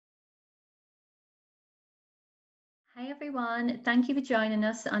Hi everyone, thank you for joining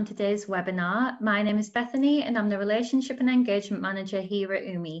us on today's webinar. My name is Bethany and I'm the Relationship and Engagement Manager here at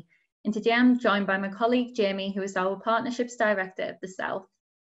UMI. And today I'm joined by my colleague Jamie, who is our Partnerships Director of the South.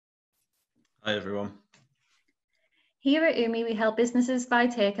 Hi everyone. Here at UMI, we help businesses by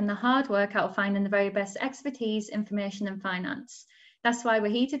taking the hard work out of finding the very best expertise, information and finance. That's why we're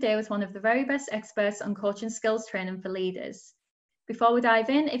here today with one of the very best experts on coaching skills training for leaders. Before we dive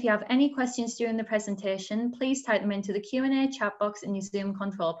in, if you have any questions during the presentation, please type them into the Q&A chat box in your Zoom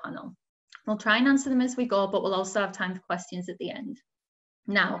control panel. We'll try and answer them as we go, but we'll also have time for questions at the end.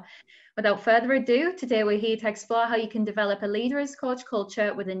 Now, without further ado, today we're here to explore how you can develop a leader as coach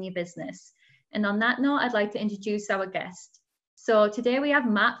culture within your business. And on that note, I'd like to introduce our guest. So today we have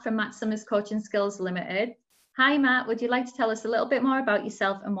Matt from Matt Summers Coaching Skills Ltd. Hi Matt, would you like to tell us a little bit more about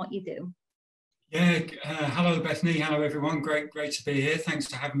yourself and what you do? Yeah, hello Bethany, hello everyone, great to be here, thanks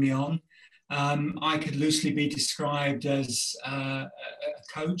for having me on. I could loosely be described as a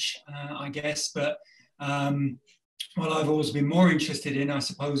coach, I guess, but what I've always been more interested in, I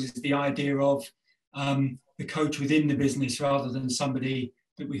suppose, is the idea of the coach within the business rather than somebody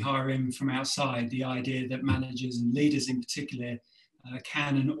that we hire in from outside. The idea that managers and leaders in particular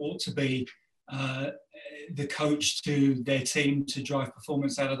can and ought to be the coach to their team to drive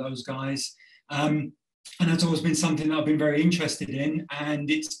performance out of those guys. And that's always been something that I've been very interested in,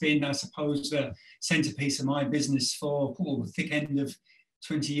 and it's been, I suppose, the centerpiece of my business for the thick end of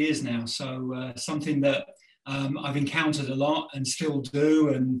 20 years now. So something that I've encountered a lot and still do,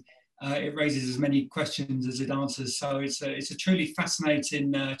 and it raises as many questions as it answers. So it's a truly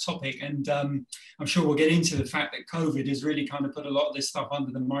fascinating topic, and I'm sure we'll get into the fact that COVID has really kind of put a lot of this stuff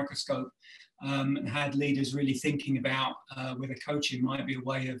under the microscope and had leaders really thinking about whether coaching might be a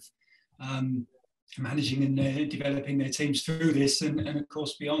way of managing and developing their teams through this and of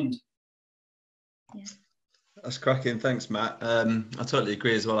course beyond. Yeah. That's cracking. Thanks, Matt. I totally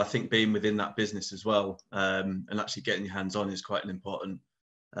agree as well. I think being within that business as well and actually getting your hands on is quite an important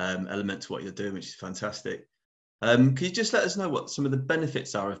element to what you're doing, which is fantastic. Can you just let us know what some of the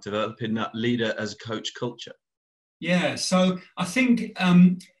benefits are of developing that leader as a coach culture? Yeah, so I think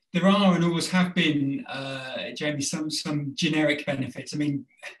there are and always have been, Jamie, some generic benefits. I mean,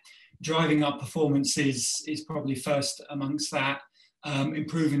 driving up performance is probably first amongst that.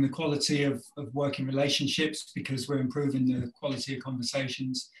 Improving the quality of working relationships because we're improving the quality of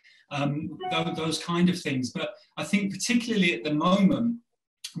conversations, those kind of things. But I think particularly at the moment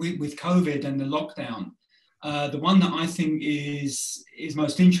with COVID and the lockdown, the one that I think is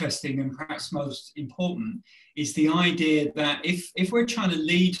most interesting and perhaps most important is the idea that if we're trying to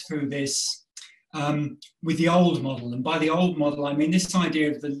lead through this with the old model, and by the old model I mean this idea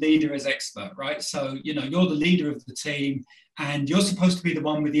of the leader as expert, right? So you're the leader of the team and you're supposed to be the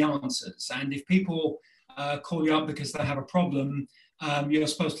one with the answers, and if people call you up because they have a problem, you're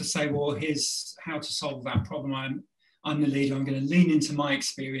supposed to say, well, here's how to solve that problem. I'm the leader, I'm going to lean into my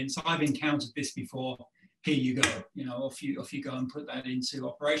experience, I've encountered this before, here you go, off you go and put that into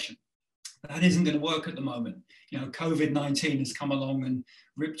operation. That isn't going to work at the moment. COVID-19 has come along and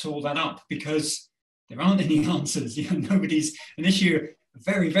ripped all that up because there aren't any answers. Nobody's, unless you're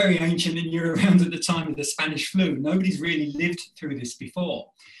very, very ancient and you're around at the time of the Spanish flu, nobody's really lived through this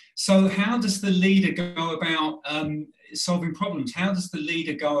before. So how does the leader go about solving problems? How does the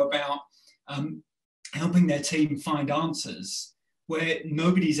leader go about helping their team find answers where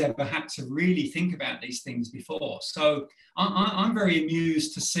nobody's ever had to really think about these things before? So I'm very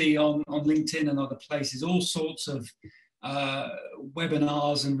amused to see on LinkedIn and other places all sorts of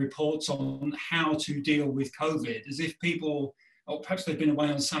webinars and reports on how to deal with COVID, as if people, or perhaps they've been away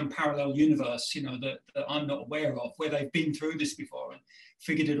on some parallel universe, that I'm not aware of, where they've been through this before and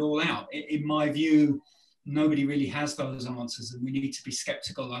figured it all out. In my view, nobody really has those answers, and we need to be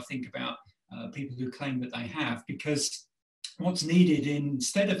skeptical, I think, about people who claim that they have, because what's needed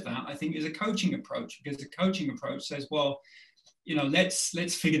instead of that, I think, is a coaching approach, because a coaching approach says, well,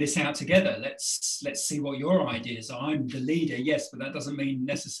 let's figure this out together. Let's see what your ideas are. I'm the leader, yes, but that doesn't mean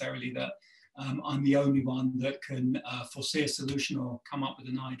necessarily that I'm the only one that can foresee a solution or come up with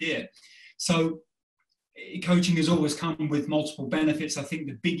an idea. So coaching has always come with multiple benefits. I think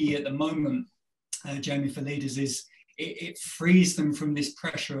the biggie at the moment, Jamie, for leaders is it frees them from this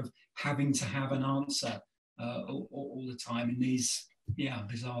pressure of having to have an answer all the time in these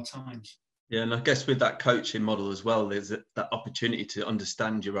bizarre times. Yeah, and I guess with that coaching model as well, there's that opportunity to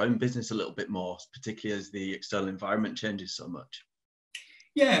understand your own business a little bit more, particularly as the external environment changes so much.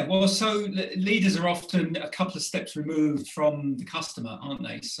 Yeah, well, so leaders are often a couple of steps removed from the customer, aren't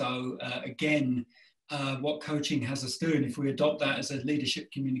they? So again, what coaching has us doing, if we adopt that as a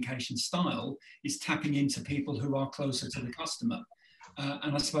leadership communication style, is tapping into people who are closer to the customer.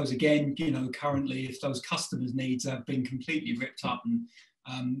 And I suppose, again, you know, currently, if those customers' needs have been completely ripped up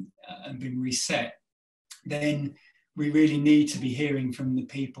and been reset, then we really need to be hearing from the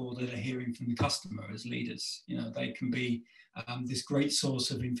people that are hearing from the customer as leaders. You know, they can be this great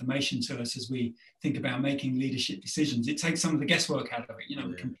source of information to us as we think about making leadership decisions. It takes some of the guesswork out of it. You know,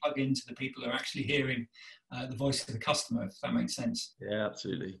 we can plug into the people who are actually hearing the voice of the customer, if that makes sense. Yeah,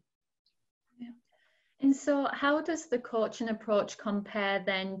 absolutely. Yeah. And so how does the coaching approach compare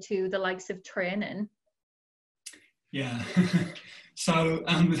then to the likes of training? Yeah, so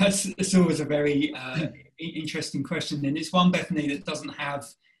that's always a very interesting question, and it's one, Bethany, that doesn't have,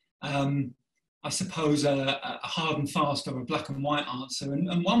 I suppose, a hard and fast or a black and white answer.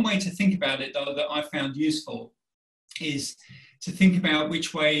 And one way to think about it, though, that I found useful is to think about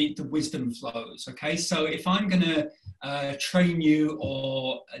which way the wisdom flows. Okay, so if I'm going to train you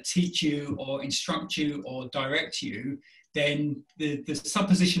or teach you or instruct you or direct you, then the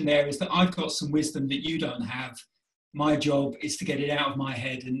supposition there is that I've got some wisdom that you don't have. My job is to get it out of my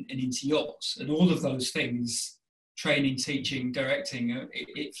head and into yours. And all of those things, training, teaching, directing,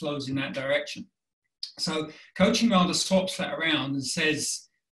 it flows in that direction. So coaching rather swaps that around and says,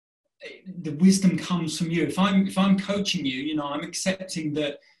 the wisdom comes from you. If I'm coaching you, you know, I'm accepting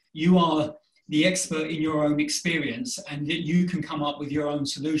that you are the expert in your own experience and that you can come up with your own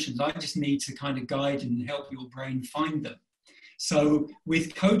solutions. I just need to kind of guide and help your brain find them. So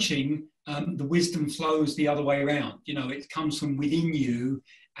with coaching, the wisdom flows the other way around. You know, it comes from within you,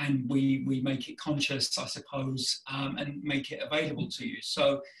 and we make it conscious, I suppose, and make it available to you.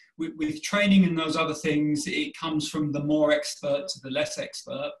 So with training and those other things, it comes from the more expert to the less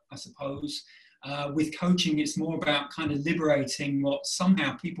expert, I suppose. With coaching, it's more about kind of liberating what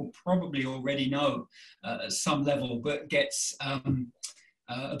somehow people probably already know at some level, but gets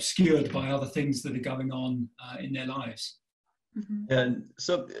obscured by other things that are going on in their lives. Mm-hmm. And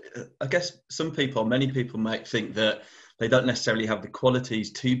so I guess many people might think that they don't necessarily have the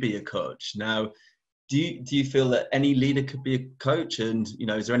qualities to be a coach. Now, do you feel that any leader could be a coach? And, you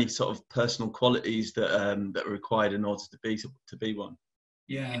know, is there any sort of personal qualities that are required in order to be one?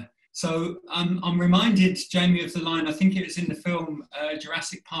 Yeah. So I'm reminded, Jamie, of the line, I think it was in the film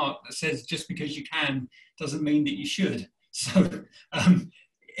Jurassic Park, that says, just because you can doesn't mean that you should. So,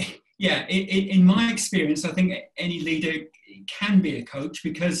 yeah, in my experience, I think any leader can be a coach,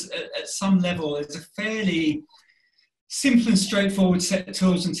 because at some level there's a fairly simple and straightforward set of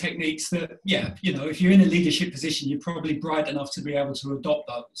tools and techniques that, yeah, you know, if you're in a leadership position, you're probably bright enough to be able to adopt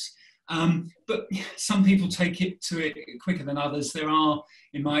those. But some people take it quicker than others. There are,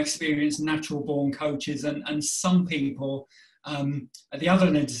 in my experience, natural born coaches, and some people at the other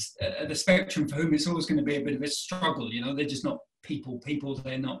end of the spectrum for whom it's always going to be a bit of a struggle. You know, they're just not people,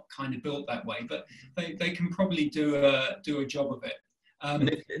 they're not kind of built that way, but they can probably do a job of it.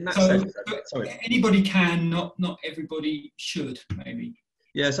 In that sense, anybody can, not everybody should, maybe.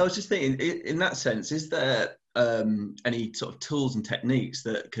 Yeah, so I was just thinking, in that sense, is there any sort of tools and techniques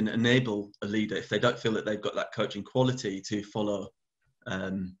that can enable a leader, if they don't feel that they've got that coaching quality, to follow?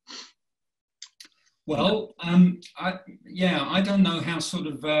 Well, I don't know how sort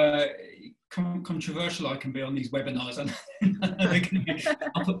of controversial I can be on these webinars. They can be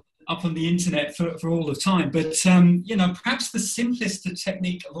up on the internet for all the time. But, you know, perhaps the simplest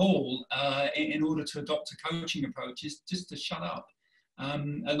technique of all in order to adopt a coaching approach is just to shut up.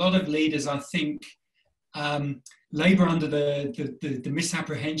 A lot of leaders, I think, labour under the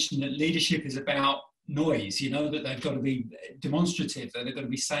misapprehension that leadership is about noise, you know, that they've got to be demonstrative, that they've got to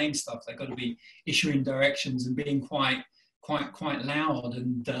be saying stuff, they've got to be issuing directions and being quite loud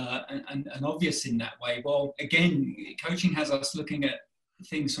and obvious in that way. Well, again, coaching has us looking at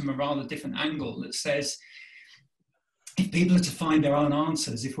things from a rather different angle that says, if people are to find their own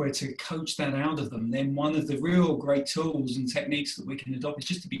answers, if we're to coach that out of them, then one of the real great tools and techniques that we can adopt is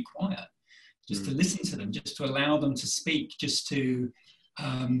just to be quiet, just to listen to them, just to allow them to speak, just to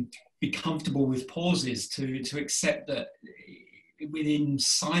be comfortable with pauses, to accept that within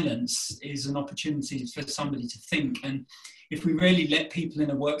silence is an opportunity for somebody to think. And if we really let people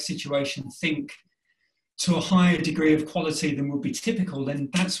in a work situation think to a higher degree of quality than would be typical, then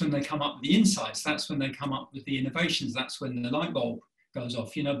that's when they come up with the insights, that's when they come up with the innovations, that's when the light bulb goes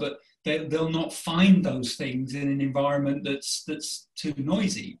off, you know. But they'll not find those things in an environment that's too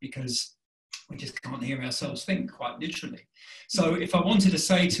noisy, because we just can't hear ourselves think, quite literally. So if I wanted to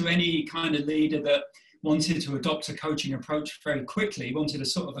say to any kind of leader that wanted to adopt a coaching approach very quickly, wanted a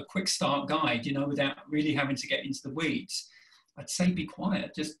sort of a quick start guide, you know, without really having to get into the weeds, I'd say be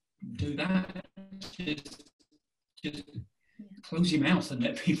quiet. Just do that. Just close your mouth and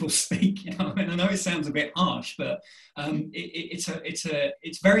let people speak. You know, and I know it sounds a bit harsh, but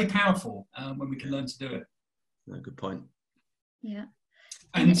it's very powerful when we can learn to do it. No, good point. Yeah.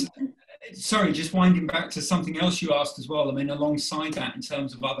 And sorry, just winding back to something else you asked as well. I mean, alongside that, in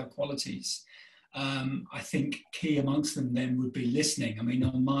terms of other qualities, I think key amongst them then would be listening. I mean,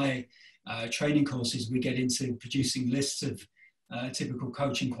 on my training courses, we get into producing lists of typical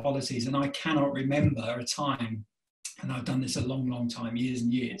coaching qualities, and I cannot remember a time, and I've done this a long, long time, years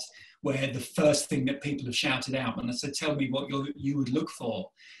and years, where the first thing that people have shouted out when I said, tell me what you would look for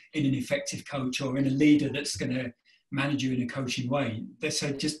in an effective coach or in a leader that's going to manage you in a coaching way. They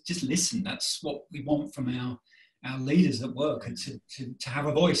say, just listen. That's what we want from our leaders at work, and to have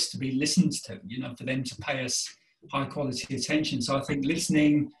a voice, to be listened to, you know, for them to pay us high quality attention. So I think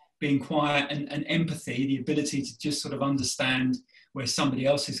listening, being quiet, and empathy, the ability to just sort of understand where somebody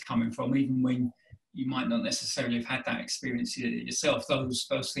else is coming from, even when you might not necessarily have had that experience yourself,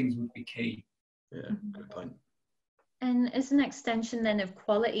 those things would be key. Yeah, good point. And as an extension then of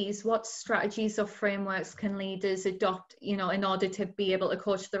qualities, what strategies or frameworks can leaders adopt, you know, in order to be able to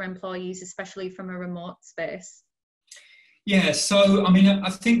coach their employees, especially from a remote space? Yeah, so I mean, I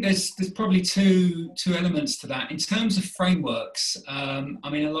think there's probably two elements to that. In terms of frameworks, I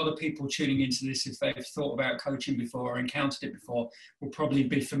mean, a lot of people tuning into this, if they've thought about coaching before or encountered it before, will probably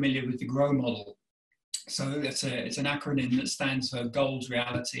be familiar with the GROW model. So it's an acronym that stands for goals,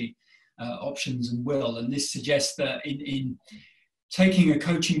 reality, options, and will. And this suggests that in taking a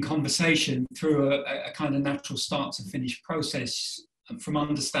coaching conversation through a kind of natural start to finish process, from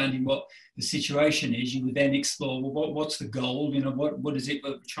understanding what the situation is, you would then explore, well, what's the goal? You know, what is it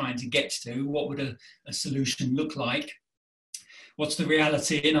that we're trying to get to? What would a solution look like? What's the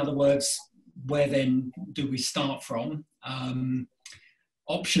reality? In other words, where then do we start from?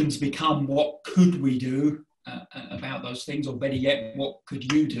 Options become, what could we do about those things, or better yet, what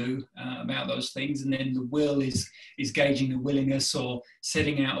could you do about those things? And then the will is gauging the willingness, or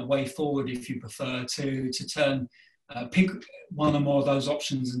setting out a way forward, if you prefer, to turn pick one or more of those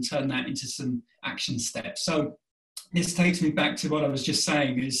options and turn that into some action steps. So this takes me back to what I was just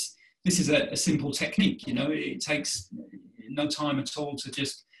saying, is this is a simple technique. You know, it takes no time at all to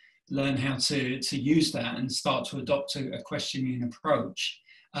just learn how to use that and start to adopt a questioning approach.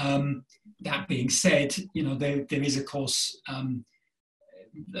 That being said, you know, there is, of course,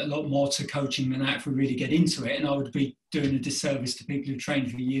 a lot more to coaching than that if we really get into it. And I would be doing a disservice to people who've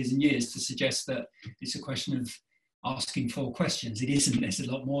trained for years and years to suggest that it's a question of asking 4 questions. It isn't. There's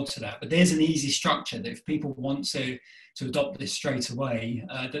a lot more to that. But there's an easy structure that if people want to adopt this straight away,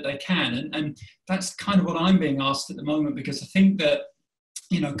 that they can. And that's kind of what I'm being asked at the moment, because I think that,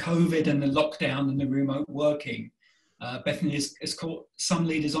 you know, COVID and the lockdown and the remote working, Bethany has caught some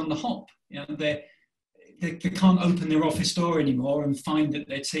leaders on the hop. You know, they can't open their office door anymore and find that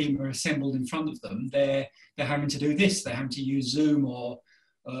their team are assembled in front of them. They're having to do this. They're having to use Zoom or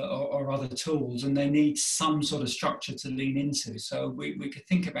other tools, and they need some sort of structure to lean into. So we could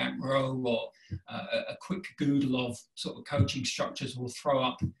think about GROW, or a quick Google of sort of coaching structures will throw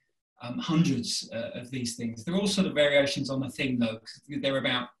up hundreds of these things. They're all sort of variations on the thing, though, because they're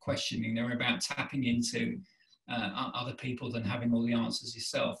about questioning, they're about tapping into other people than having all the answers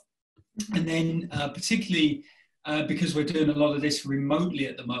yourself. And then particularly because we're doing a lot of this remotely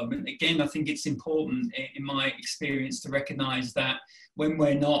at the moment, again, I think it's important in my experience to recognize that when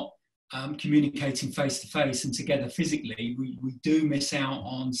we're not communicating face-to-face and together physically, we do miss out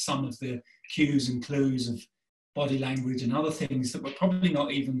on some of the cues and clues of body language and other things that we're probably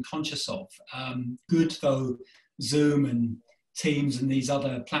not even conscious of. Good though Zoom and Teams and these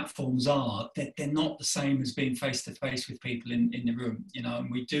other platforms are, they're not the same as being face-to-face with people in the room, you know,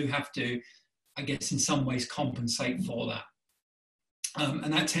 and we do have to, I guess, in some ways compensate for that.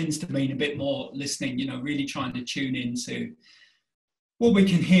 And that tends to mean a bit more listening, you know, really trying to tune into what we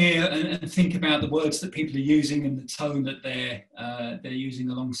can hear and think about the words that people are using and the tone that they're using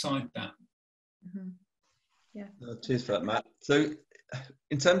alongside that. Mm-hmm. Yeah. Cheers for that, Matt. So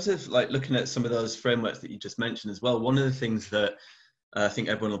in terms of like looking at some of those frameworks that you just mentioned as well, one of the things that I think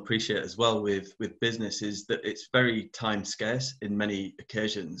everyone will appreciate as well with business is that it's very time scarce in many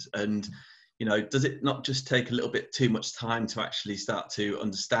occasions. And, you know, does it not just take a little bit too much time to actually start to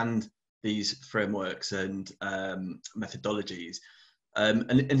understand these frameworks and methodologies?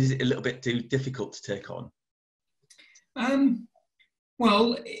 And is it a little bit too difficult to take on?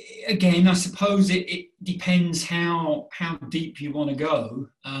 Well, again, I suppose it depends how deep you want to go.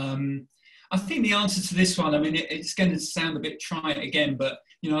 I think the answer to this one, I mean, it's going to sound a bit trite again, but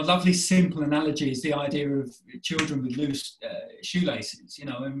You know, a lovely simple analogy is the idea of children with loose shoelaces. You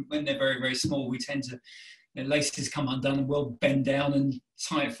know, and when they're very, very small, we tend to, their laces come undone and we'll bend down and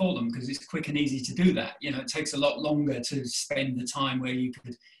tie it for them because it's quick and easy to do that. You know, it takes a lot longer to spend the time where you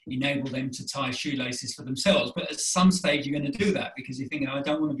could enable them to tie shoelaces for themselves. But at some stage, you're going to do that because you think, I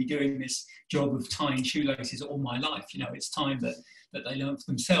don't want to be doing this job of tying shoelaces all my life. You know, it's time that they learn for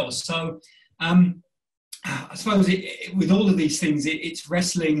themselves. So I suppose with all of these things, it's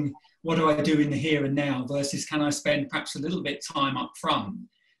wrestling, what do I do in the here and now versus can I spend perhaps a little bit time up front?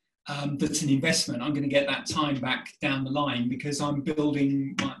 That's an investment. I'm going to get that time back down the line because I'm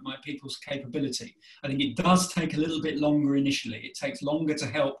building my people's capability. I think it does take a little bit longer initially. It takes longer to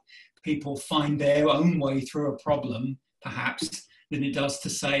help people find their own way through a problem, perhaps, than it does to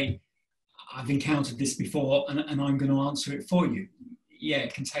say, I've encountered this before and I'm going to answer it for you. Yeah,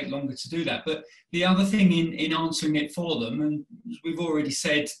 it can take longer to do that. But the other thing in answering it for them, and we've already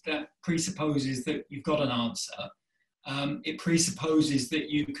said that presupposes that you've got an answer. It presupposes that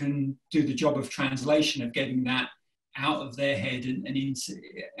you can do the job of translation, of getting that out of their head and into,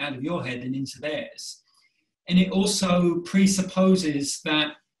 out of your head and into theirs. And it also presupposes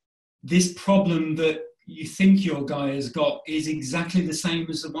that this problem that you think your guy has got is exactly the same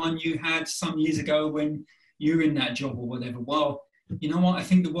as the one you had some years ago when you were in that job or whatever. Well, you know what? I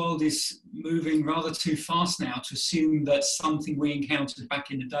think the world is moving rather too fast now to assume that something we encountered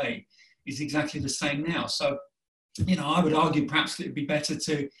back in the day is exactly the same now. So, you know, I would argue perhaps it would be better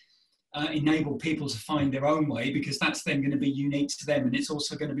to enable people to find their own way because that's then going to be unique to them. And it's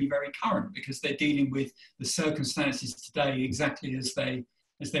also going to be very current because they're dealing with the circumstances today exactly as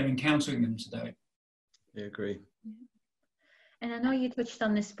they're encountering them today. I agree. And I know you touched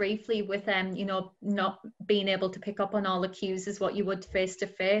on this briefly with, you know, not being able to pick up on all the cues as what you would face to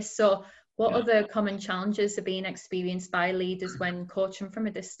face. So what other common challenges are being experienced by leaders when coaching from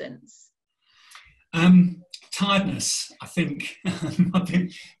a distance? Tiredness, I think. I've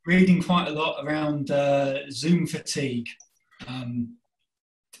been reading quite a lot around Zoom fatigue,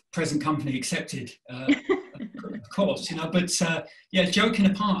 present company accepted, of course, you know, but yeah, joking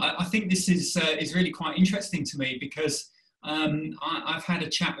apart, I think this is really quite interesting to me because I've had a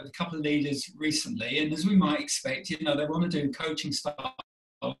chat with a couple of leaders recently, and as we might expect, you know, they want to do coaching style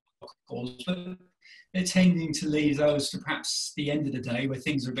calls, but they're tending to leave those to perhaps the end of the day where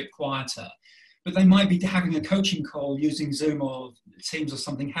things are a bit quieter. But they might be having a coaching call using Zoom or Teams or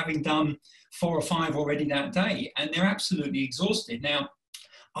something, having done 4 or 5 already that day, and they're absolutely exhausted. Now,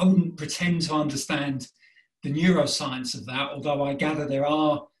 I wouldn't pretend to understand the neuroscience of that, although I gather there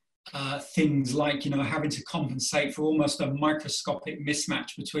are things like, you know, having to compensate for almost a microscopic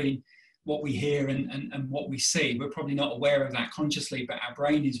mismatch between what we hear and what we see. We're probably not aware of that consciously, but our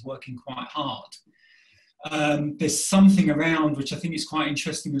brain is working quite hard. There's something around which I think is quite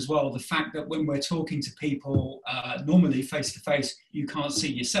interesting as well, the fact that when we're talking to people normally face to face, you can't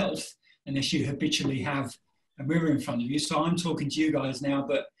see yourself unless you habitually have a mirror in front of you. So I'm talking to you guys now,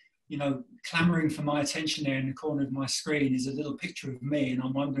 but you know, clamoring for my attention there in the corner of my screen is a little picture of me, and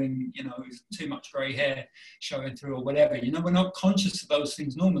I'm wondering, you know, is too much grey hair showing through or whatever. You know, we're not conscious of those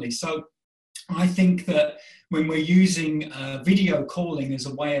things normally. So I think that when we're using video calling as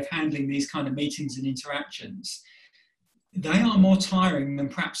a way of handling these kind of meetings and interactions, they are more tiring than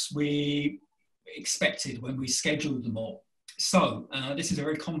perhaps we expected when we scheduled them all. So this is a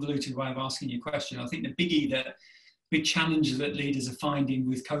very convoluted way of asking your question. I think the big challenge that leaders are finding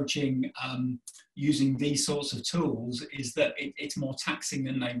with coaching using these sorts of tools is that it's more taxing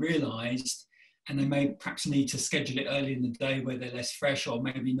than they realised, and they may perhaps need to schedule it early in the day where they're less fresh, or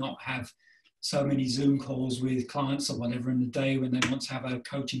maybe not have so many Zoom calls with clients or whatever in the day when they want to have a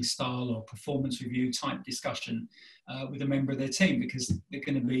coaching style or performance review type discussion with a member of their team, because they're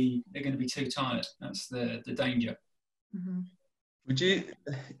going to be too tired. That's the danger. Mm-hmm. Would you,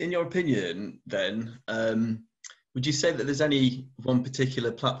 in your opinion, then, would you say that there's any one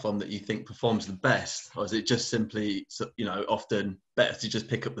particular platform that you think performs the best, or is it just simply, you know, often better to just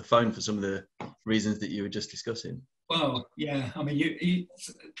pick up the phone for some of the reasons that you were just discussing? Well, yeah, I mean, you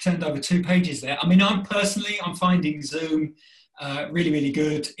turned over 2 pages there. I mean, I'm finding Zoom really, really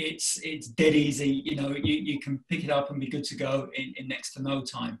good. It's dead easy. You know, you can pick it up and be good to go in next to no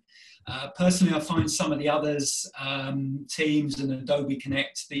time. Personally, I find some of the others, Teams and Adobe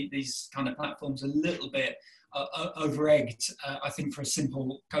Connect, these kind of platforms, a little bit over-egged, I think, for a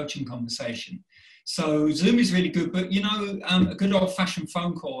simple coaching conversation. So Zoom is really good, but, you know, a good old-fashioned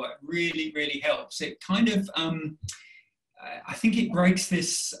phone call really, really helps. It kind of, I think it breaks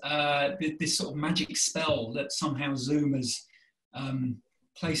this sort of magic spell that somehow Zoom has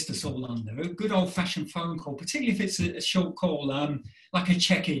placed us all under. A good old-fashioned phone call, particularly if it's a short call, like a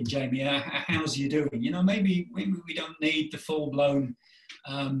check-in, Jamie. How's you doing? You know, maybe we don't need the full-blown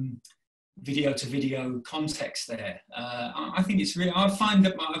video-to-video context there. I think it's really, I find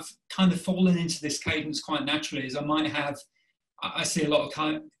that I've kind of fallen into this cadence quite naturally, as I see a lot of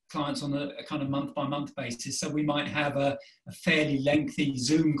clients on a kind of month-by-month basis. So we might have a fairly lengthy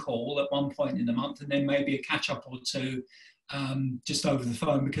Zoom call at one point in the month, and then maybe a catch-up or two just over the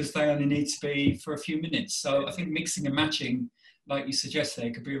phone, because they only need to be for a few minutes. So I think mixing and matching, like you suggest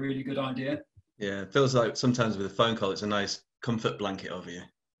there, could be a really good idea. Yeah, it feels like sometimes with a phone call, it's a nice comfort blanket over you.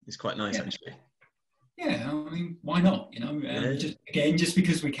 It's quite nice, actually. Yeah, I mean, why not? You know, just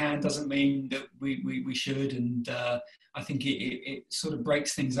because we can doesn't mean that we should. And I think it sort of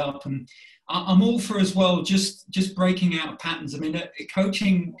breaks things up. And I'm all for as well just breaking out patterns. I mean,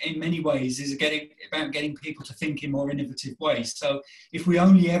 coaching in many ways is about getting people to think in more innovative ways. So if we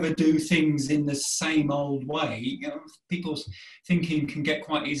only ever do things in the same old way, you know, people's thinking can get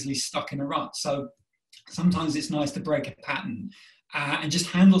quite easily stuck in a rut. So sometimes it's nice to break a pattern and just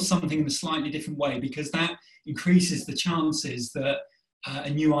handle something in a slightly different way, because that increases the chances that a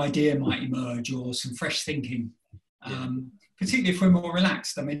new idea might emerge or some fresh thinking, particularly if we're more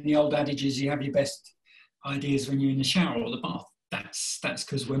relaxed. I mean, the old adage is you have your best ideas when you're in the shower or the bath. That's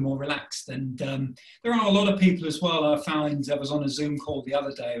because we're more relaxed. And there are a lot of people as well. I found I was on a Zoom call the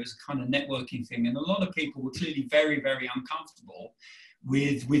other day. It was a kind of networking thing, and a lot of people were clearly very, very uncomfortable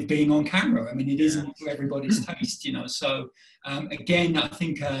with being on camera. I mean, it isn't to everybody's taste, you know. So again, I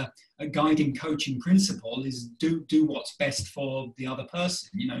think a guiding coaching principle is do what's best for the other person.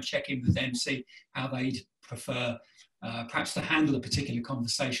 You know, check in with them, see how they'd prefer perhaps to handle a particular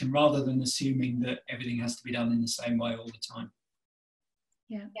conversation, rather than assuming that everything has to be done in the same way all the time.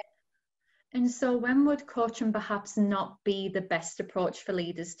 Yeah. And so when would coaching perhaps not be the best approach for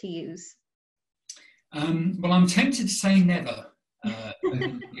leaders to use? Well, I'm tempted to say never.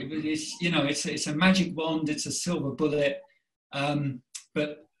 It's a magic wand, it's a silver bullet,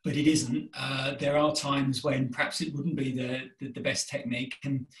 but it isn't. There are times when perhaps it wouldn't be the best technique,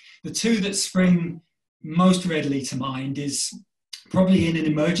 and the two that spring most readily to mind is probably in an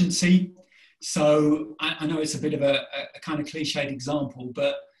emergency. So I know it's a bit of a kind of cliched example,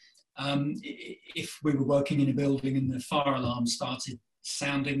 but if we were working in a building and the fire alarm started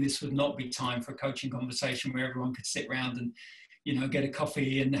sounding, this would not be time for a coaching conversation where everyone could sit around and, you know, get a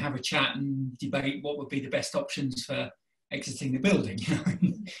coffee and have a chat and debate what would be the best options for exiting the building. You know,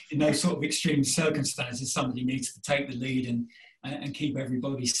 in those sort of extreme circumstances, somebody needs to take the lead and keep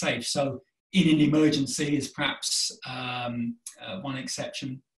everybody safe. So in an emergency is perhaps one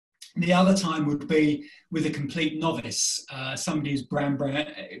exception. The other time would be with a complete novice, somebody who's brand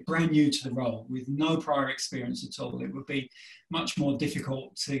new to the role with no prior experience at all. It would be much more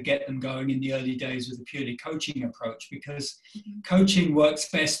difficult to get them going in the early days with a purely coaching approach, because coaching works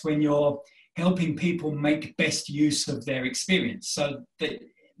best when you're helping people make best use of their experience. So they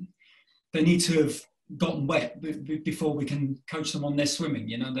need to have gotten wet before we can coach them on their swimming.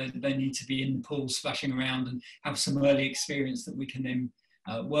 You know, they need to be in the pool splashing around and have some early experience that we can then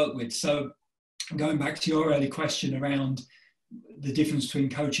work with. So going back to your early question around the difference between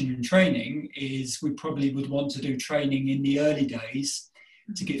coaching and training, is we probably would want to do training in the early days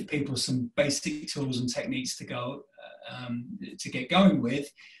to give people some basic tools and techniques to get going with.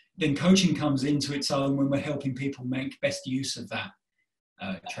 Then coaching comes into its own when we're helping people make best use of that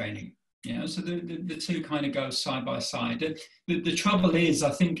training. You know, so the two kind of go side by side. The trouble is,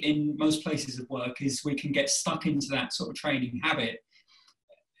 I think in most places of work, is we can get stuck into that sort of training habit,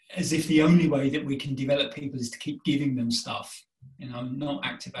 as if the only way that we can develop people is to keep giving them stuff, you know, not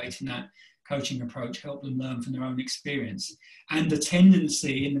activating that coaching approach, help them learn from their own experience. And the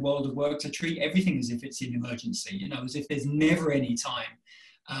tendency in the world of work to treat everything as if it's an emergency, you know, as if there's never any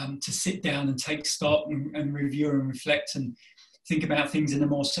time to sit down and take stock and review and reflect and think about things in a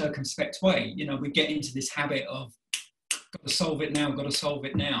more circumspect way. You know, we get into this habit of got to solve it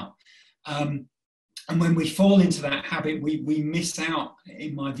now. And when we fall into that habit, we miss out,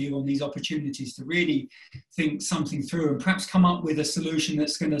 in my view, on these opportunities to really think something through and perhaps come up with a solution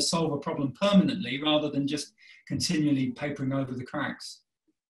that's going to solve a problem permanently, rather than just continually papering over the cracks.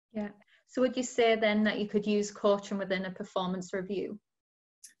 Yeah. So would you say then that you could use coaching within a performance review?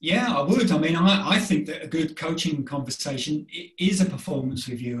 Yeah, I would. I mean, I think that a good coaching conversation is a performance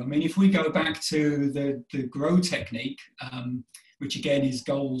review. I mean, if we go back to the GROW technique, which again is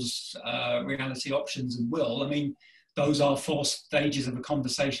goals, reality, options, and will. I mean, those are 4 stages of a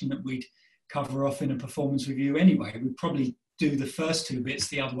conversation that we'd cover off in a performance review anyway. We'd probably do the first 2 bits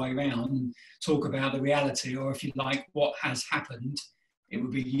the other way around and talk about the reality, or if you like, what has happened, it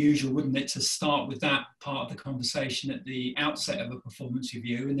would be usual, wouldn't it, to start with that part of the conversation at the outset of a performance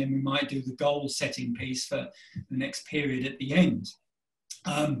review, and then we might do the goal setting piece for the next period at the end.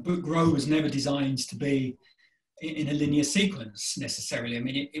 But Grow was never designed to be in a linear sequence necessarily. I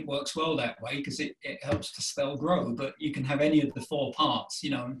mean, it works well that way because it helps to spell grow, but you can have any of the 4 parts,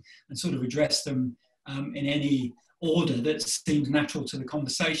 you know, and sort of address them in any order that seems natural to the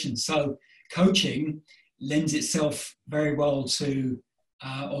conversation. So coaching lends itself very well to,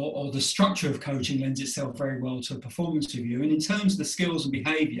 or the structure of coaching lends itself very well to a performance review. And in terms of the skills and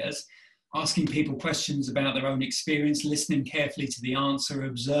behaviours, asking people questions about their own experience, listening carefully to the answer,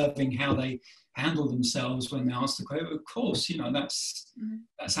 observing how they handle themselves when they ask the question. Of course, you know, that's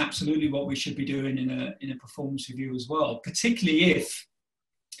absolutely what we should be doing in a performance review as well, particularly if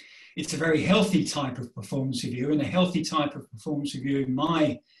it's a very healthy type of performance review. And a healthy type of performance review, in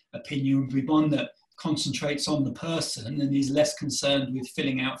my opinion, would be one that concentrates on the person and is less concerned with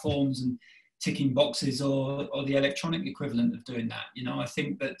filling out forms and ticking boxes or the electronic equivalent of doing that. You know, I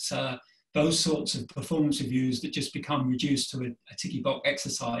think that those sorts of performance reviews that just become reduced to a ticky box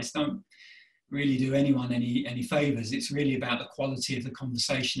exercise don't really do anyone any favors. It's really about the quality of the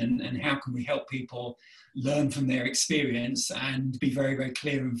conversation and how can we help people learn from their experience and be very, very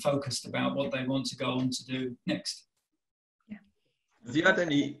clear and focused about what they want to go on to do next. Yeah. Have you had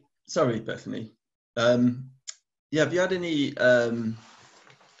any, sorry, Bethany. Have you had any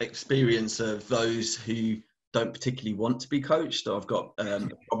experience of those who don't particularly want to be coached or have got a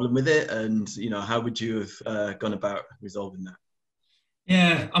problem with it? And, you know, how would you have gone about resolving that?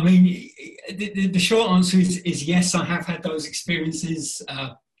 Yeah, I mean, the short answer is yes, I have had those experiences,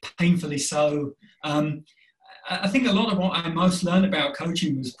 painfully so. I think a lot of what I most learned about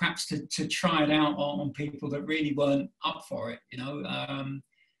coaching was perhaps to try it out on people that really weren't up for it, you know.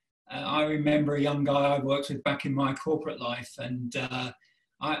 I remember a young guy I worked with back in my corporate life, and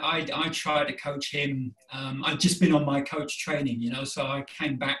I tried to coach him. I'd just been on my coach training, you know, so I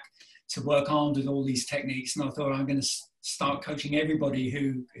came back to work armed with all these techniques, and I thought I'm going to start coaching everybody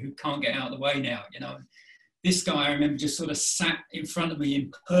who can't get out of the way now, you know. This guy, I remember, just sort of sat in front of me,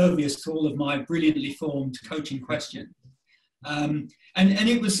 impervious to all of my brilliantly formed coaching questions. And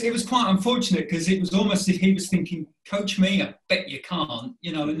it was quite unfortunate because it was almost as if he was thinking, coach me, I bet you can't,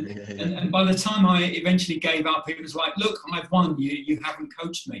 you know. And by the time I eventually gave up, it was like, look, I've won, you haven't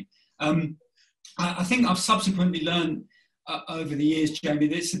coached me. I think I've subsequently learned over the years, Jamie,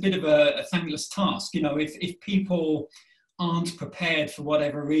 that it's a bit of a thankless task. You know, if people aren't prepared for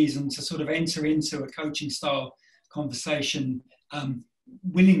whatever reason to sort of enter into a coaching style conversation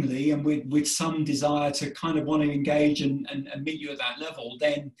willingly and with some desire to kind of want to engage and meet you at that level,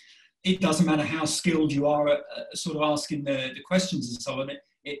 then it doesn't matter how skilled you are at sort of asking the questions and so on,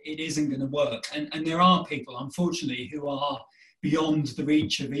 it isn't going to work. And there are people, unfortunately, who are beyond the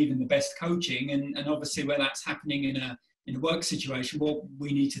reach of even the best coaching, and obviously where that's happening in a work situation, well,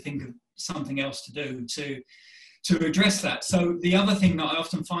 we need to think of something else to do to address that. So the other thing that I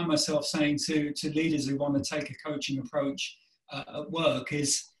often find myself saying to leaders who want to take a coaching approach at work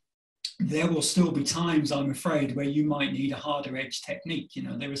is there will still be times, I'm afraid, where you might need a harder edge technique. You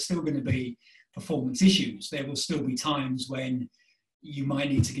know, there are still going to be performance issues. There will still be times when you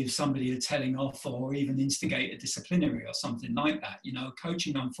might need to give somebody a telling off or even instigate a disciplinary or something like that. You know,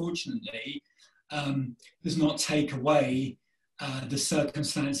 coaching, unfortunately, does not take away the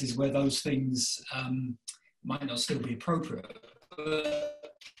circumstances where those things might not still be appropriate. But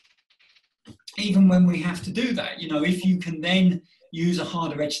even when we have to do that, you know, if you can then use a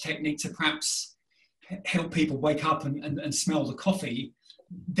harder edge technique to perhaps help people wake up and smell the coffee,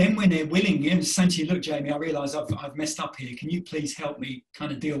 then when they're willing, you know, saying to you, look, Jamie, I realise I've messed up here. Can you please help me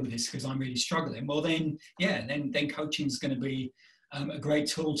kind of deal with this because I'm really struggling? Well, then, yeah, then coaching is going to be a great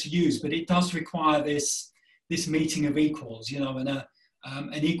tool to use. But it does require this meeting of equals, you know, and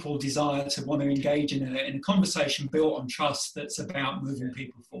an equal desire to want to engage in a conversation built on trust that's about moving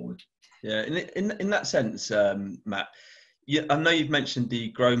people forward. Yeah, in that sense, Matt, I know you've mentioned the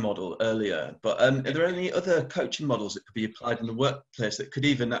GROW model earlier, but are there any other coaching models that could be applied in the workplace that could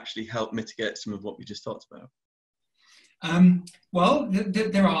even actually help mitigate some of what we just talked about? Well,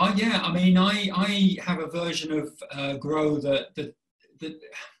 there are, yeah. I mean, I have a version of GROW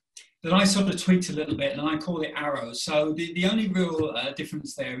that I sort of tweaked a little bit, and I call it arrows. So the only real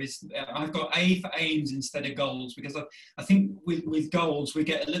difference there is I've got A for aims instead of goals, because I think with goals we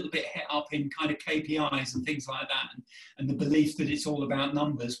get a little bit hit up in kind of KPIs and things like that, and the belief that it's all about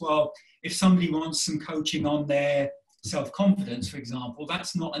numbers. Well, if somebody wants some coaching on their self-confidence, for example,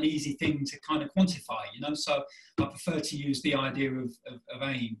 that's not an easy thing to kind of quantify, you know, so I prefer to use the idea of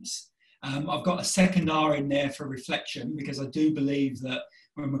aims. I've got a second R in there for reflection, because I do believe that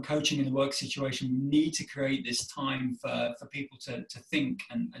when we're coaching in a work situation, we need to create this time for people to think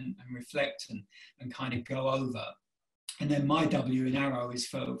and reflect and kind of go over. And then my W in arrow is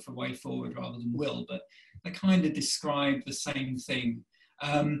for way forward rather than will, but they kind of describe the same thing.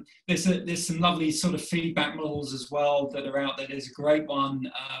 There's some lovely sort of feedback models as well that are out there. There's a great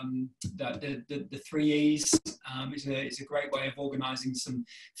one, that the 3 E's is a great way of organising some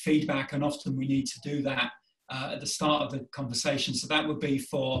feedback, and often we need to do that at the start of the conversation. So that would be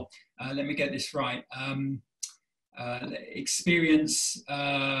for, let me get this right, experience,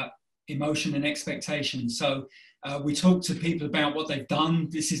 emotion and expectation. So we talk to people about what they've done.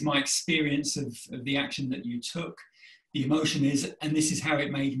 This is my experience of the action that you took. The emotion is, and this is how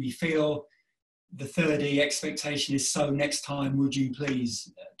it made me feel. The 3rd E, expectation, is, so next time, would you please, ...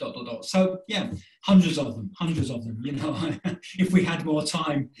 So yeah, hundreds of them, you know. If we had more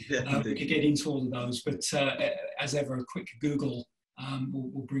time, we could get into all of those, but as ever, a quick Google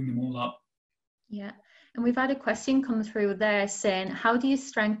will bring them all up. Yeah, and we've had a question come through there saying, how do you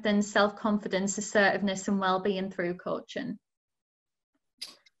strengthen self-confidence, assertiveness and well-being through coaching?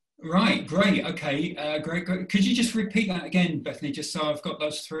 Right, great, okay, great. Could you just repeat that again, Bethany, just so I've got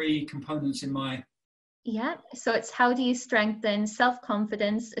those 3 components in my... Yeah, so it's how do you strengthen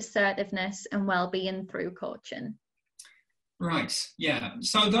self-confidence, assertiveness and well-being through coaching? Right, yeah,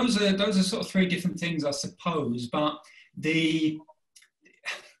 so those are sort of 3 different things, I suppose, but the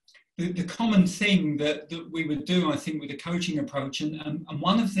common thing that we would do, I think, with the coaching approach, and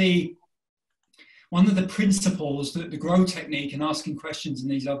one of the principles that the GROW technique and asking questions and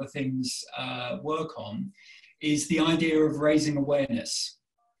these other things work on, is the idea of raising awareness.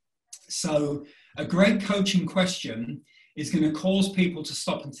 So a great coaching question is going to cause people to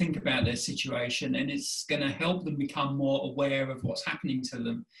stop and think about their situation, and it's going to help them become more aware of what's happening to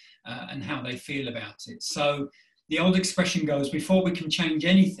them and how they feel about it. So the old expression goes, before we can change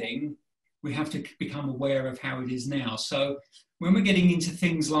anything, we have to become aware of how it is now. So when we're getting into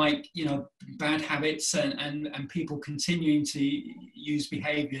things like, you know, bad habits and people continuing to use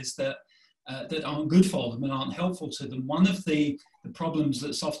behaviours that aren't good for them and aren't helpful to them, one of the problems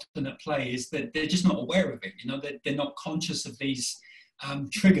that's often at play is that they're just not aware of it. You know, they're not conscious of these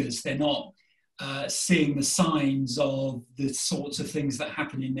triggers. They're not seeing the signs of the sorts of things that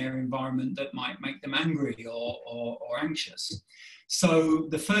happen in their environment that might make them angry or anxious. So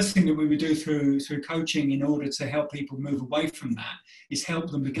the first thing that we would do through coaching in order to help people move away from that is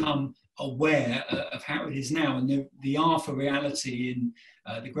help them become aware of how it is now. And the R for reality in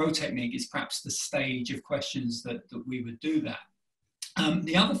the GROW technique is perhaps the stage of questions that we would do that.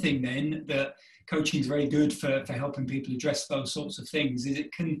 The other thing then that coaching is very good for helping people address those sorts of things is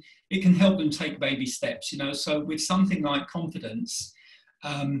it can help them take baby steps, you know. So with something like confidence,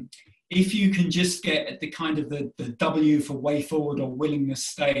 if you can just get at the kind of the W for way forward or willingness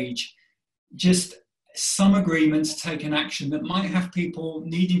stage, just some agreement to take an action that might have people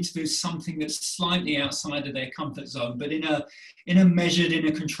needing to do something that's slightly outside of their comfort zone, but in a measured, in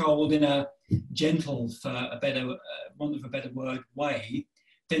a controlled, in a gentle, for a better, want of a better word, way,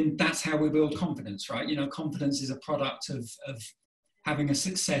 then that's how we build confidence, right? You know, confidence is a product of having a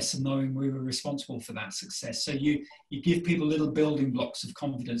success and knowing we were responsible for that success. So you give people little building blocks of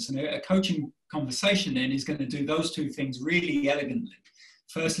confidence, and a coaching conversation then is going to do those 2 things really elegantly.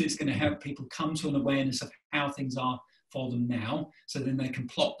 Firstly, it's going to help people come to an awareness of how things are for them now, so then they can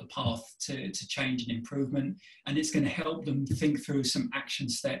plot the path to change and improvement. And it's going to help them think through some action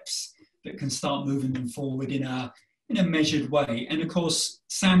steps that can start moving them forward in a measured way. And of course,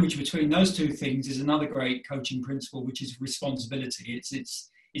 sandwiched between those 2 things is another great coaching principle, which is responsibility.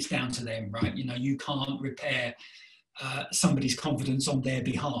 It's down to them, right? You know, you can't repair somebody's confidence on their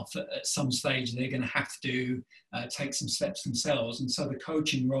behalf. At some stage, they're going to have to take some steps themselves. And so the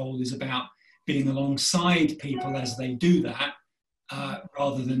coaching role is about being alongside people as they do that,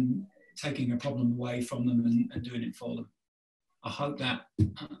 rather than taking a problem away from them and doing it for them. I hope that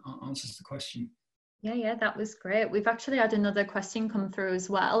answers the question. Yeah, that was great. We've actually had another question come through as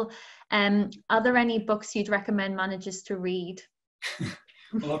well. Are there any books you'd recommend managers to read?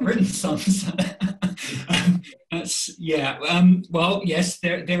 Well, I've written some. Well, yes,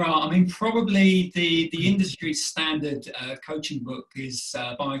 there are. I mean, probably the industry standard coaching book is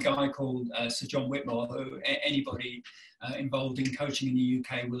by a guy called Sir John Whitmore, who anybody involved in coaching in the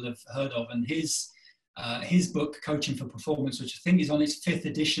UK will have heard of. And his book, Coaching for Performance, which I think is on its 5th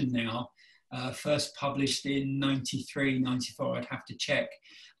edition now, first published in 93, 94, I'd have to check.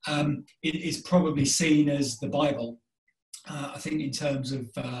 It is probably seen as the Bible, I think, in terms of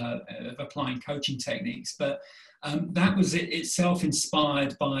applying coaching techniques. But that was itself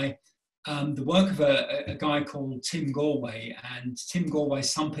inspired by the work of a guy called Tim Galway. And Tim Galway,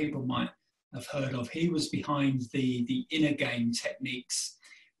 some people might have heard of. He was behind the inner game techniques,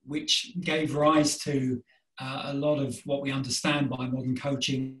 which gave rise to a lot of what we understand by modern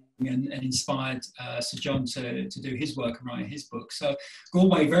coaching, and inspired Sir John to do his work and write his book. So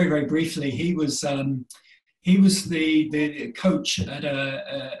Galway, very, very briefly, he was the coach at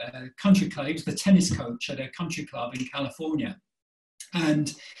a country club. He was the tennis coach at a country club in California.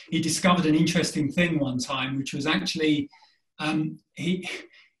 And he discovered an interesting thing one time, which was actually,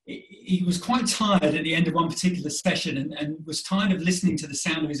 he was quite tired at the end of one particular session, and was tired of listening to the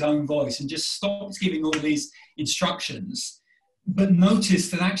sound of his own voice, and just stopped giving all these instructions, but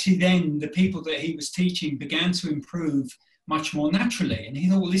noticed that actually then the people that he was teaching began to improve much more naturally. And he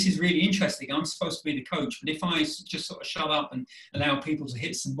thought, well, this is really interesting. I'm supposed to be the coach, but if I just sort of shut up and allow people to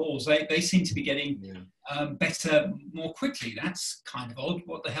hit some balls, they seem to be getting better more quickly. That's kind of odd.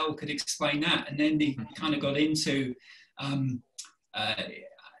 What the hell could explain that? And then he kind of got into,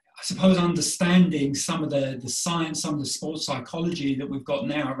 I suppose, understanding some of the science, some of the sports psychology that we've got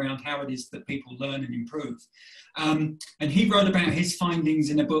now around how it is that people learn and improve. And he wrote about his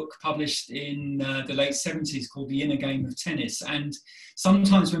findings in a book published in the late 70s called The Inner Game of Tennis. And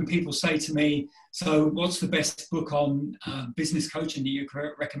sometimes when people say to me, so what's the best book on business coaching that you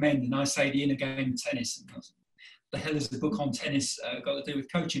recommend? And I say The Inner Game of Tennis. And what the hell is the book on tennis got to do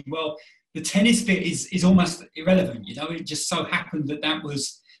with coaching? Well, the tennis bit is almost irrelevant. You know, it just so happened that that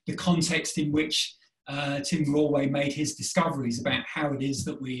was the context in which Tim Galway made his discoveries about how it is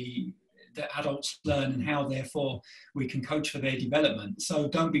that adults learn, and how therefore we can coach for their development. So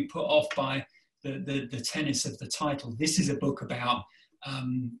don't be put off by the tennis of the title. This is a book about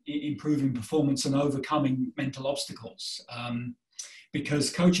improving performance and overcoming mental obstacles.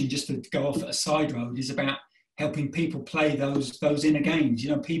 Because coaching, just to go off at a side road, is about helping people play those inner games.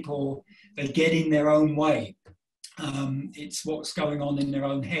 You know, people, they get in their own way. It's what's going on in their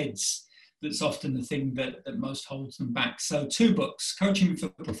own heads that's often the thing that most holds them back. So 2 books, Coaching for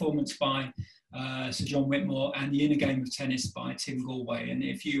Performance by Sir John Whitmore, and The Inner Game of Tennis by Tim Galway. And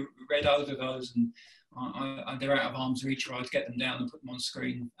if you read either of those, and they're out of arm's reach, or I'd get them down and put them on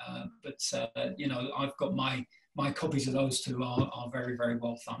screen. You know, I've got my copies of those 2 are very, very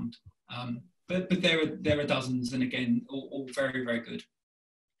well thumbed. But there are dozens, and again, all very, very good.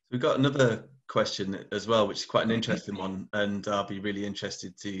 We've got another question as well, which is quite an interesting one, and I'll be really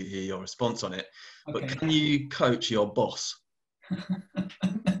interested to hear your response on it. Okay. But can you coach your boss?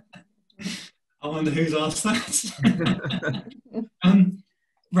 I wonder who's asked that.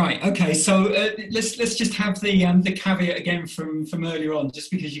 Right. Okay. So let's just have the caveat again from earlier on.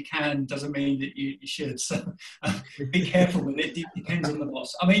 Just because you can doesn't mean that you should. So be careful with it. It depends on the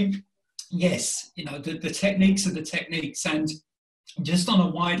boss. I mean, yes, you know, the techniques are the techniques, and just on a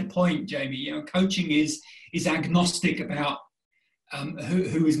wider point, Jamie, you know, coaching is agnostic about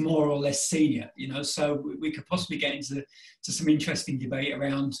who is more or less senior. You know, so we could possibly get into some interesting debate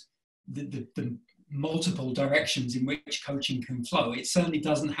around the multiple directions in which coaching can flow. It certainly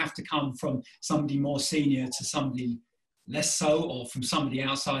doesn't have to come from somebody more senior to somebody less so, or from somebody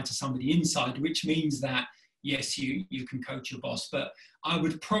outside to somebody inside, which means that yes, you can coach your boss, but I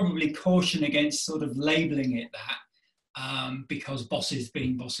would probably caution against sort of labeling it that. Because bosses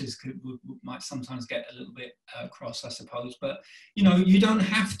being bosses might sometimes get a little bit cross, I suppose. But you know, you don't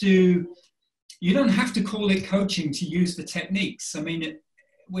have to call it coaching to use the techniques. I mean,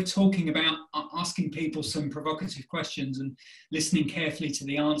 we're talking about asking people some provocative questions and listening carefully to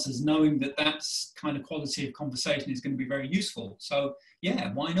the answers, knowing that that's kind of quality of conversation is going to be very useful. So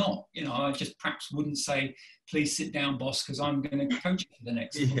yeah, why not? You know, I just perhaps wouldn't say, please sit down, boss, because I'm going to coach you for the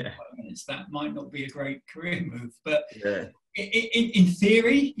next 45 minutes. That might not be a great career move. But in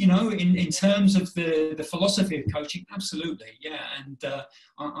theory, you know, in terms of the philosophy of coaching, absolutely, yeah. And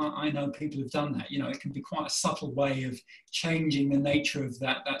I know people who've done that. You know, it can be quite a subtle way of changing the nature of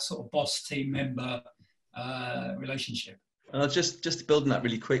that sort of boss-team member relationship. And I'll just build on that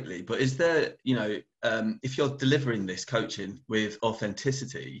really quickly, but is there, you know, if you're delivering this coaching with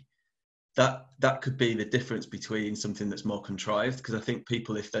authenticity, that could be the difference between something that's more contrived, because I think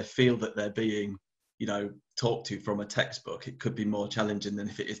people, if they feel that they're being, you know, talked to from a textbook, it could be more challenging than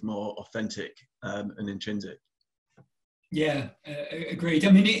if it is more authentic and intrinsic. Yeah, agreed.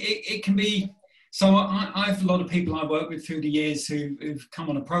 I mean, it can be. So I have a lot of people I work with through the years who've come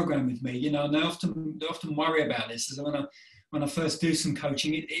on a program with me, you know, and they often worry about this. So when I first do some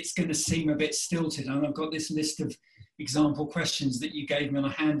coaching, it's going to seem a bit stilted. And I've got this list of example questions that you gave me on a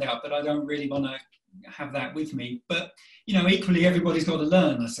handout, but I don't really want to have that with me. But, you know, equally, everybody's got to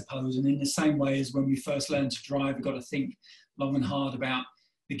learn, I suppose. And in the same way as when we first learn to drive, we've got to think long and hard about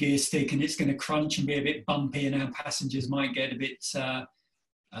gear stick and it's going to crunch and be a bit bumpy, and our passengers might get a bit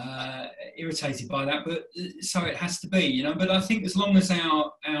irritated by that. But so it has to be, you know. But I think as long as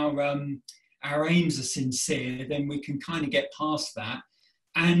our aims are sincere, then we can kind of get past that.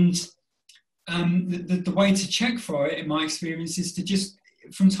 And the way to check for it, in my experience, is to just,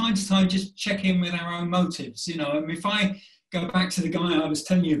 from time to time, just check in with our own motives. You know, if I go back to the guy I was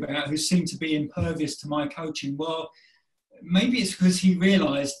telling you about who seemed to be impervious to my coaching, well, maybe it's because he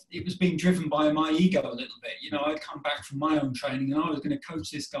realised it was being driven by my ego a little bit. You know, I'd come back from my own training and I was going to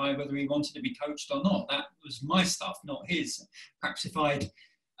coach this guy whether he wanted to be coached or not. That was my stuff, not his. Perhaps if I'd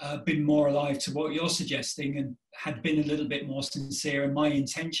been more alive to what you're suggesting and had been a little bit more sincere, and my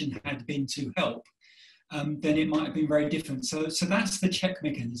intention had been to help, then it might have been very different. So that's the check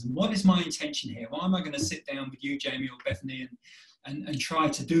mechanism. What is my intention here? Why am I going to sit down with you, Jamie or Bethany, and try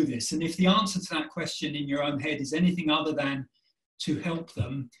to do this? And if the answer to that question in your own head is anything other than to help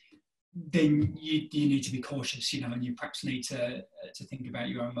them, then you need to be cautious, you know, and you perhaps need to think about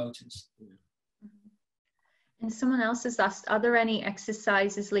your own motives. And someone else has asked, are there any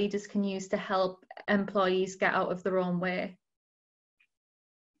exercises leaders can use to help employees get out of their own way?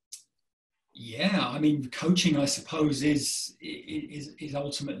 Yeah, I mean, coaching, I suppose, is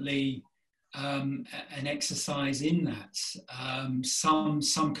ultimately an exercise in that.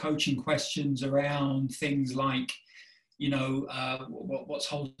 Some coaching questions around things like, you know, what's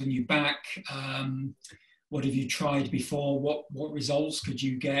holding you back? What have you tried before? What results could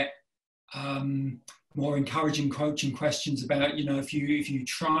you get? More encouraging coaching questions about, you know, if you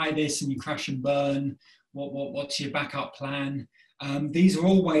try this and you crash and burn, what's your backup plan? These are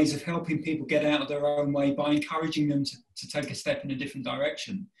all ways of helping people get out of their own way by encouraging them to take a step in a different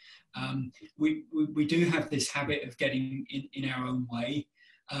direction. We do have this habit of getting in our own way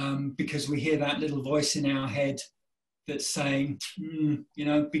because we hear that little voice in our head that's saying, you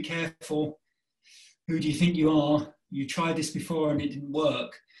know, be careful. Who do you think you are? You tried this before and it didn't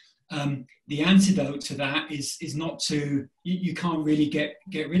work. The antidote to that is not to, you can't really get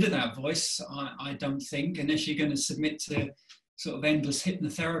rid of that voice, I don't think, unless you're going to submit to sort of endless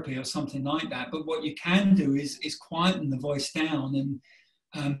hypnotherapy or something like that. But what you can do is quieten the voice down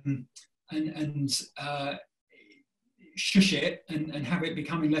and shush it and have it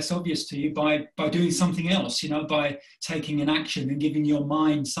becoming less obvious to you by doing something else, you know, by taking an action and giving your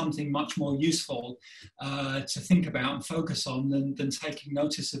mind something much more useful to think about and focus on than taking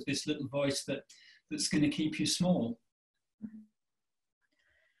notice of this little voice that's going to keep you small.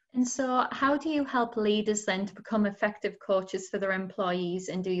 And so how do you help leaders then to become effective coaches for their employees,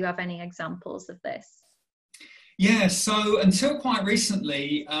 and do you have any examples of this? Yeah, so until quite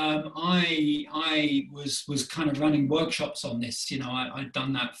recently, I was kind of running workshops on this. You know, I'd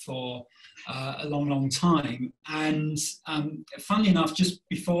done that for a long time. And funnily enough, just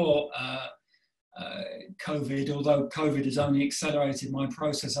before COVID, although COVID has only accelerated my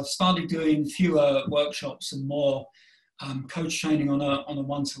process, I've started doing fewer workshops and more coach training on a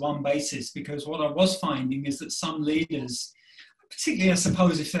one-to-one basis, because what I was finding is that some leaders, particularly I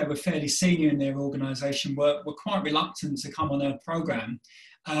suppose if they were fairly senior in their organisation, were quite reluctant to come on a programme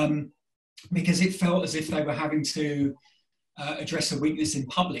because it felt as if they were having to address a weakness in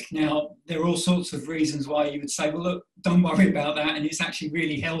public. Now, there are all sorts of reasons why you would say, well, look, don't worry about that, and it's actually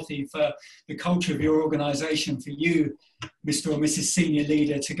really healthy for the culture of your organisation for you, Mr. or Mrs. Senior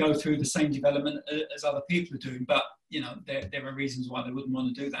Leader, to go through the same development as other people are doing. But, you know, there are reasons why they wouldn't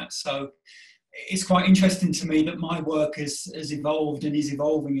want to do that. So it's quite interesting to me that my work has evolved and is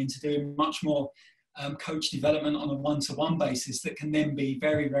evolving into doing much more coach development on a one-to-one basis that can then be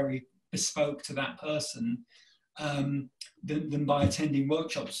very, very bespoke to that person than by attending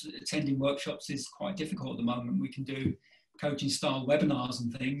workshops. Attending workshops is quite difficult at the moment. We can do coaching style webinars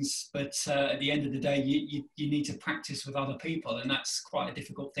and things, but at the end of the day, you need to practice with other people, and that's quite a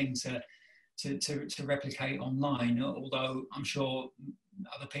difficult thing to replicate online, although I'm sure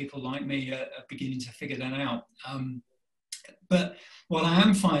other people like me are beginning to figure that out. But what I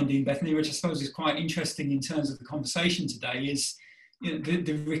am finding, Bethany, which I suppose is quite interesting in terms of the conversation today, is, you know,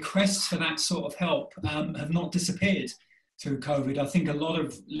 the requests for that sort of help have not disappeared through COVID. I think a lot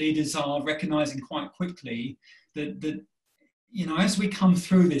of leaders are recognising quite quickly that, you know, as we come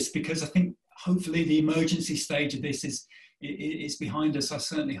through this, because I think hopefully the emergency stage of this is behind us. I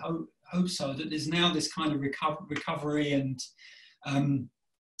certainly hope so, that there's now this kind of recovery and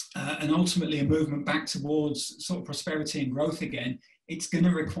ultimately a movement back towards sort of prosperity and growth again. It's going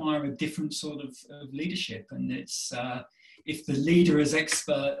to require a different sort of leadership, and it's if the leader as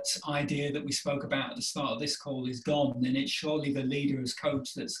expert idea that we spoke about at the start of this call is gone, then it's surely the leader as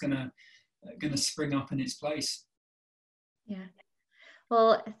coach that's going to spring up in its place. Yeah.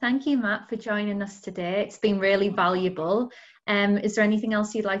 Well, thank you, Matt, for joining us today. It's been really valuable. Is there anything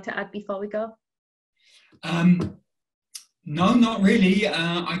else you'd like to add before we go? No, not really.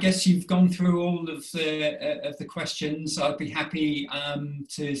 I guess you've gone through all of the questions. I'd be happy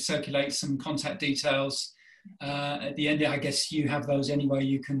to circulate some contact details at the end. I guess you have those anyway.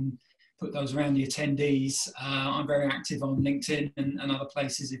 You can put those around the attendees. I'm very active on LinkedIn and other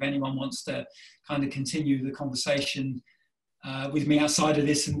places. If anyone wants to kind of continue the conversation with me outside of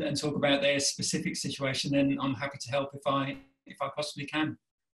this and talk about their specific situation, then I'm happy to help if I possibly can.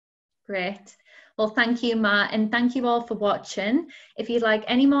 Great. Well, thank you, Matt, and thank you all for watching. If you'd like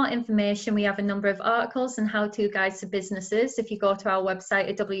any more information, we have a number of articles and how-to guides for businesses. If you go to our website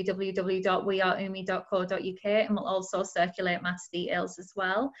at www.weareumi.co.uk, and we'll also circulate Matt's details as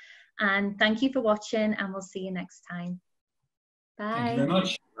well. And thank you for watching, and we'll see you next time. Bye. Thank you very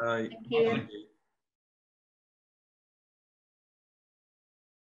much. Bye. Thank you. Thank you.